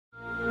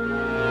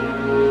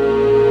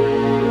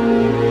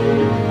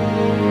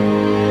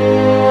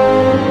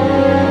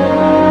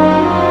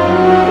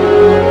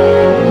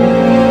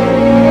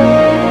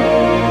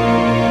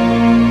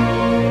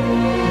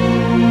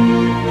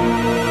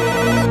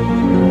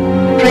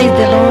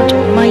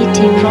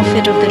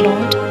prophet of the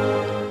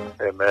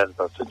Lord. Amen,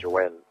 Pastor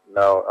Joanne.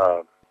 Now,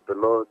 the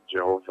Lord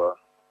Jehovah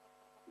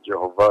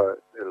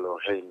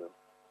Eloheinu,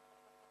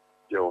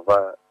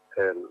 Jehovah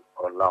El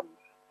Olam,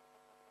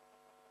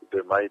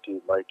 the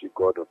mighty, mighty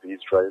God of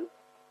Israel,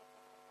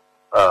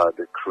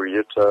 the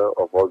creator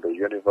of all the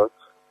universe,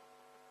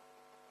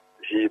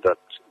 he that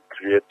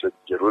created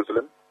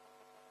Jerusalem,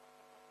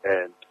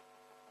 and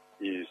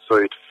he saw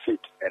it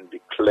fit and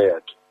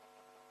declared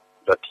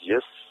that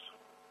yes,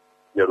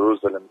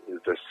 Jerusalem is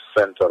the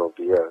center of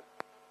the earth.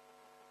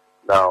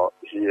 Now,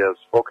 he has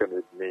spoken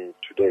with me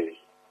today.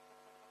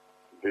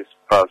 This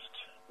past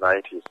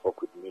night, he spoke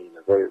with me in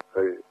a very,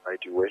 very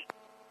mighty way,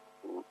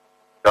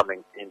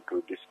 coming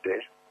into this day.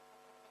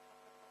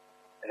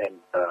 And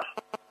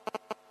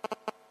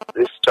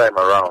this time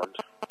around,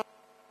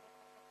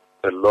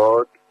 the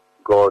Lord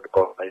God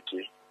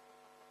Almighty,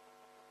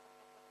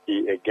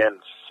 he again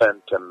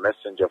sent a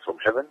messenger from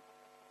heaven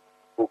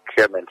who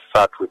came and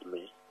sat with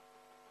me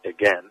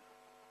again.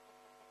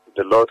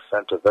 The Lord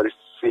sent a very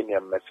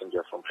senior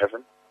messenger from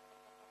heaven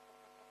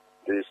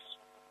this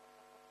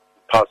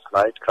past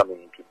night, coming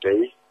in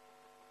today,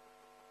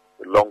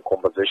 a long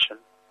conversation.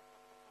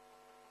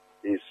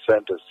 He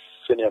sent a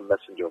senior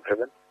messenger of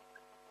heaven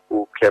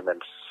who came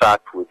and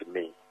sat with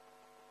me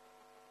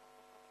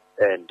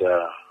and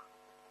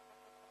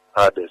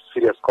had a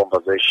serious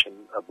conversation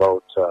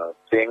about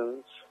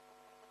things,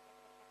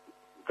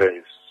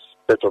 the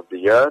state of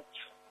the earth,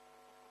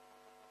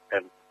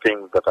 and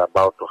things that are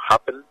about to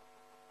happen,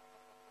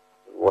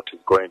 what is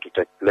going to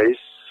take place,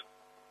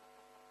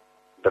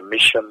 the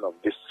mission of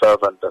this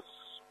servant that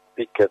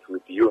speaketh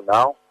with you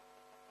now,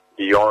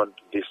 beyond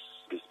this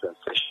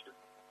dispensation,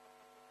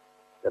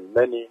 and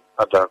many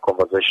other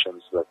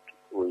conversations that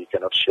we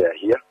cannot share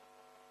here.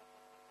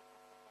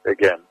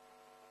 Again,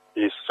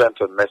 he sent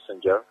a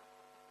messenger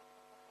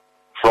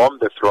from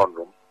the throne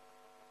room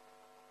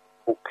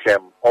who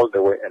came all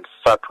the way and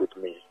sat with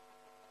me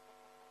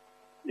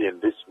in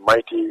this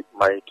mighty,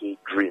 mighty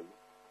dream.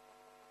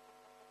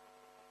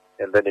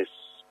 And then he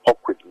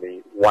spoke with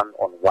me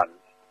one-on-one.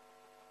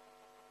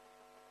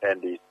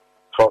 And he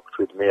talked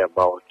with me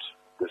about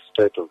the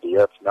state of the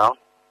earth now.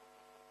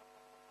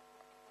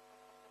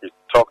 He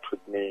talked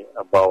with me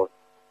about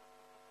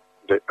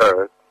the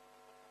earth,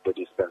 the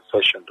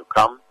dispensation to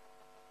come,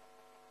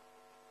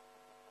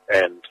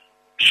 and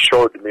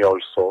showed me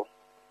also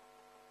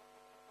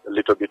a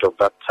little bit of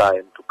that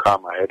time to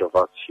come ahead of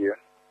us here,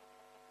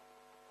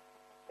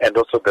 and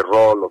also the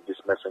role of this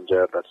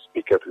messenger that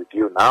speaketh with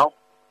you now.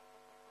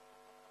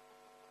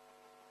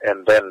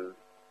 And then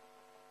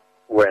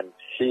when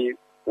he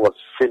was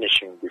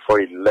finishing, before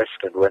he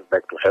left and went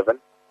back to heaven,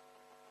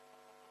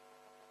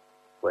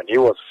 when he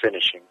was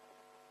finishing,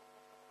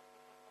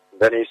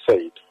 then he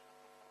said,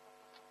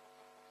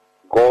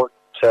 "Go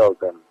tell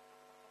them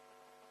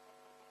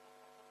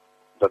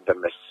that the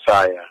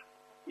Messiah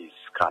is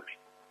coming."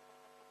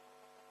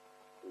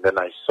 And then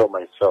I saw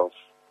myself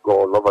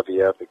go all over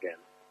the earth again,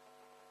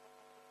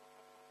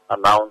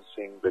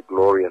 announcing the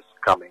glorious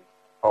coming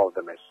of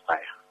the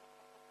Messiah,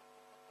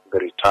 the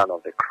return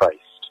of the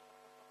Christ.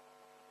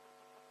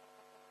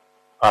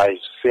 I've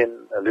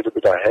seen a little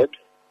bit ahead,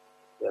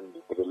 and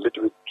a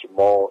little bit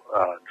more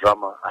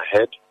drama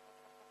ahead,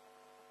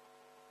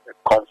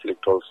 a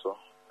conflict also,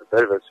 a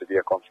very, very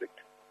severe conflict.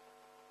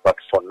 But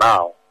for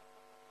now,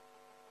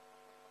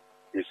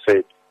 he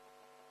said,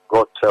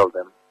 "Go tell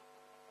them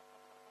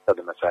that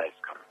the Messiah is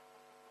coming.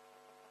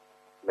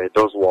 May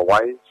those who are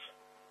wise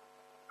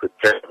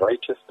prepare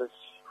righteousness,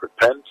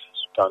 repent,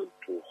 turn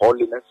to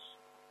holiness,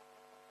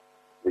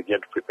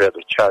 begin to prepare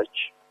the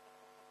church,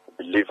 the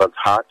believers'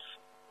 hearts,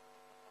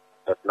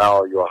 that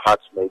now your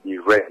hearts may be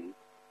ready."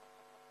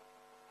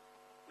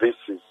 This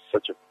is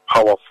such a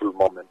powerful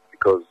moment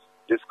because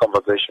this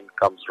conversation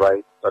comes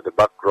right at the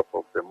backdrop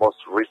of the most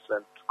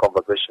recent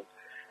conversation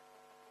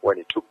when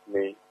he took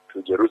me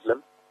to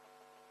Jerusalem,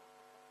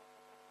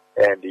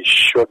 and he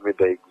showed me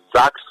the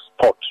exact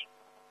spot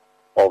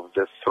of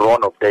the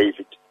throne of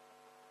David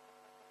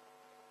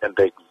and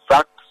the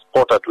exact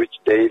spot at which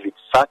David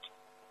sat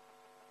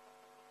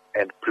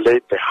and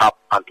played the harp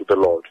unto the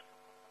Lord.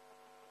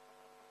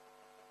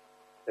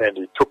 And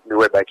he took me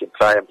way back in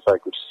time so I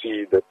could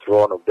see the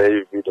throne of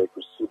David, I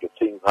could see the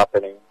things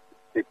happening,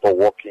 people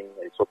walking.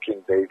 I saw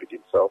King David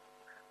himself.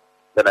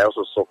 Then I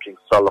also saw King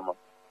Solomon.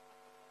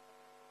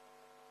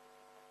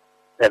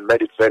 And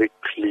made it very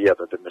clear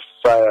that the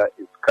Messiah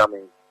is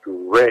coming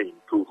to reign,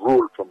 to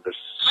rule from the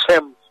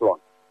same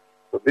throne.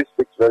 So this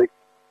speaks very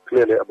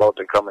clearly about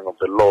the coming of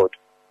the Lord.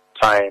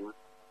 Time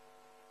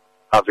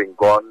having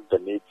gone, the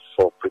need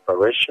for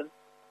preparation.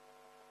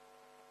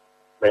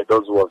 May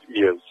those who have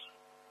ears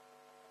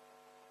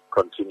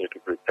continue to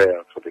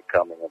prepare for the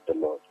coming of the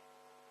Lord.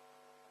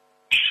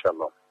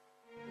 Shalom.